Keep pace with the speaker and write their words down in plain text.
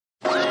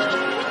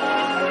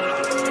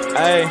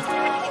Ayy,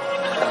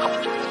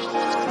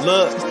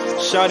 look,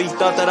 shawty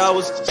thought that I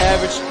was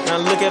average.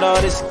 Now look at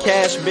all this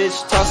cash, bitch.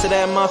 Toss it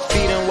at my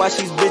feet and watch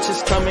these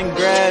bitches come and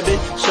grab it.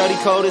 Shawty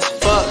cold as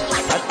fuck,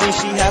 I think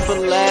she half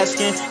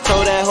Alaskan.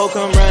 Told that hoe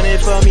come run it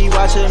for me,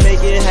 watch her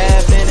make it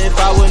happen. If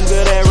I wasn't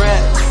good at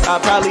rap,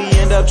 I'd probably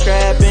end up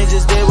trapping.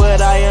 Just did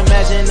what I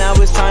imagined, now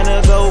it's time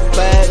to go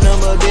platinum.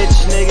 A bitch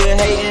nigga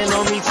hating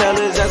on me, tell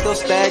her just go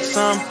stack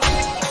some.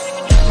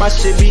 My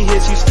shit be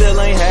hits, you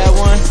still ain't had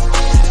one.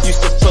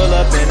 Used to pull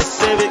up in a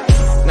Civic,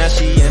 now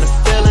she in the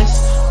feelings.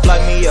 Block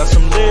me up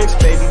some lyrics,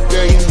 baby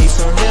girl, you need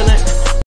some healing.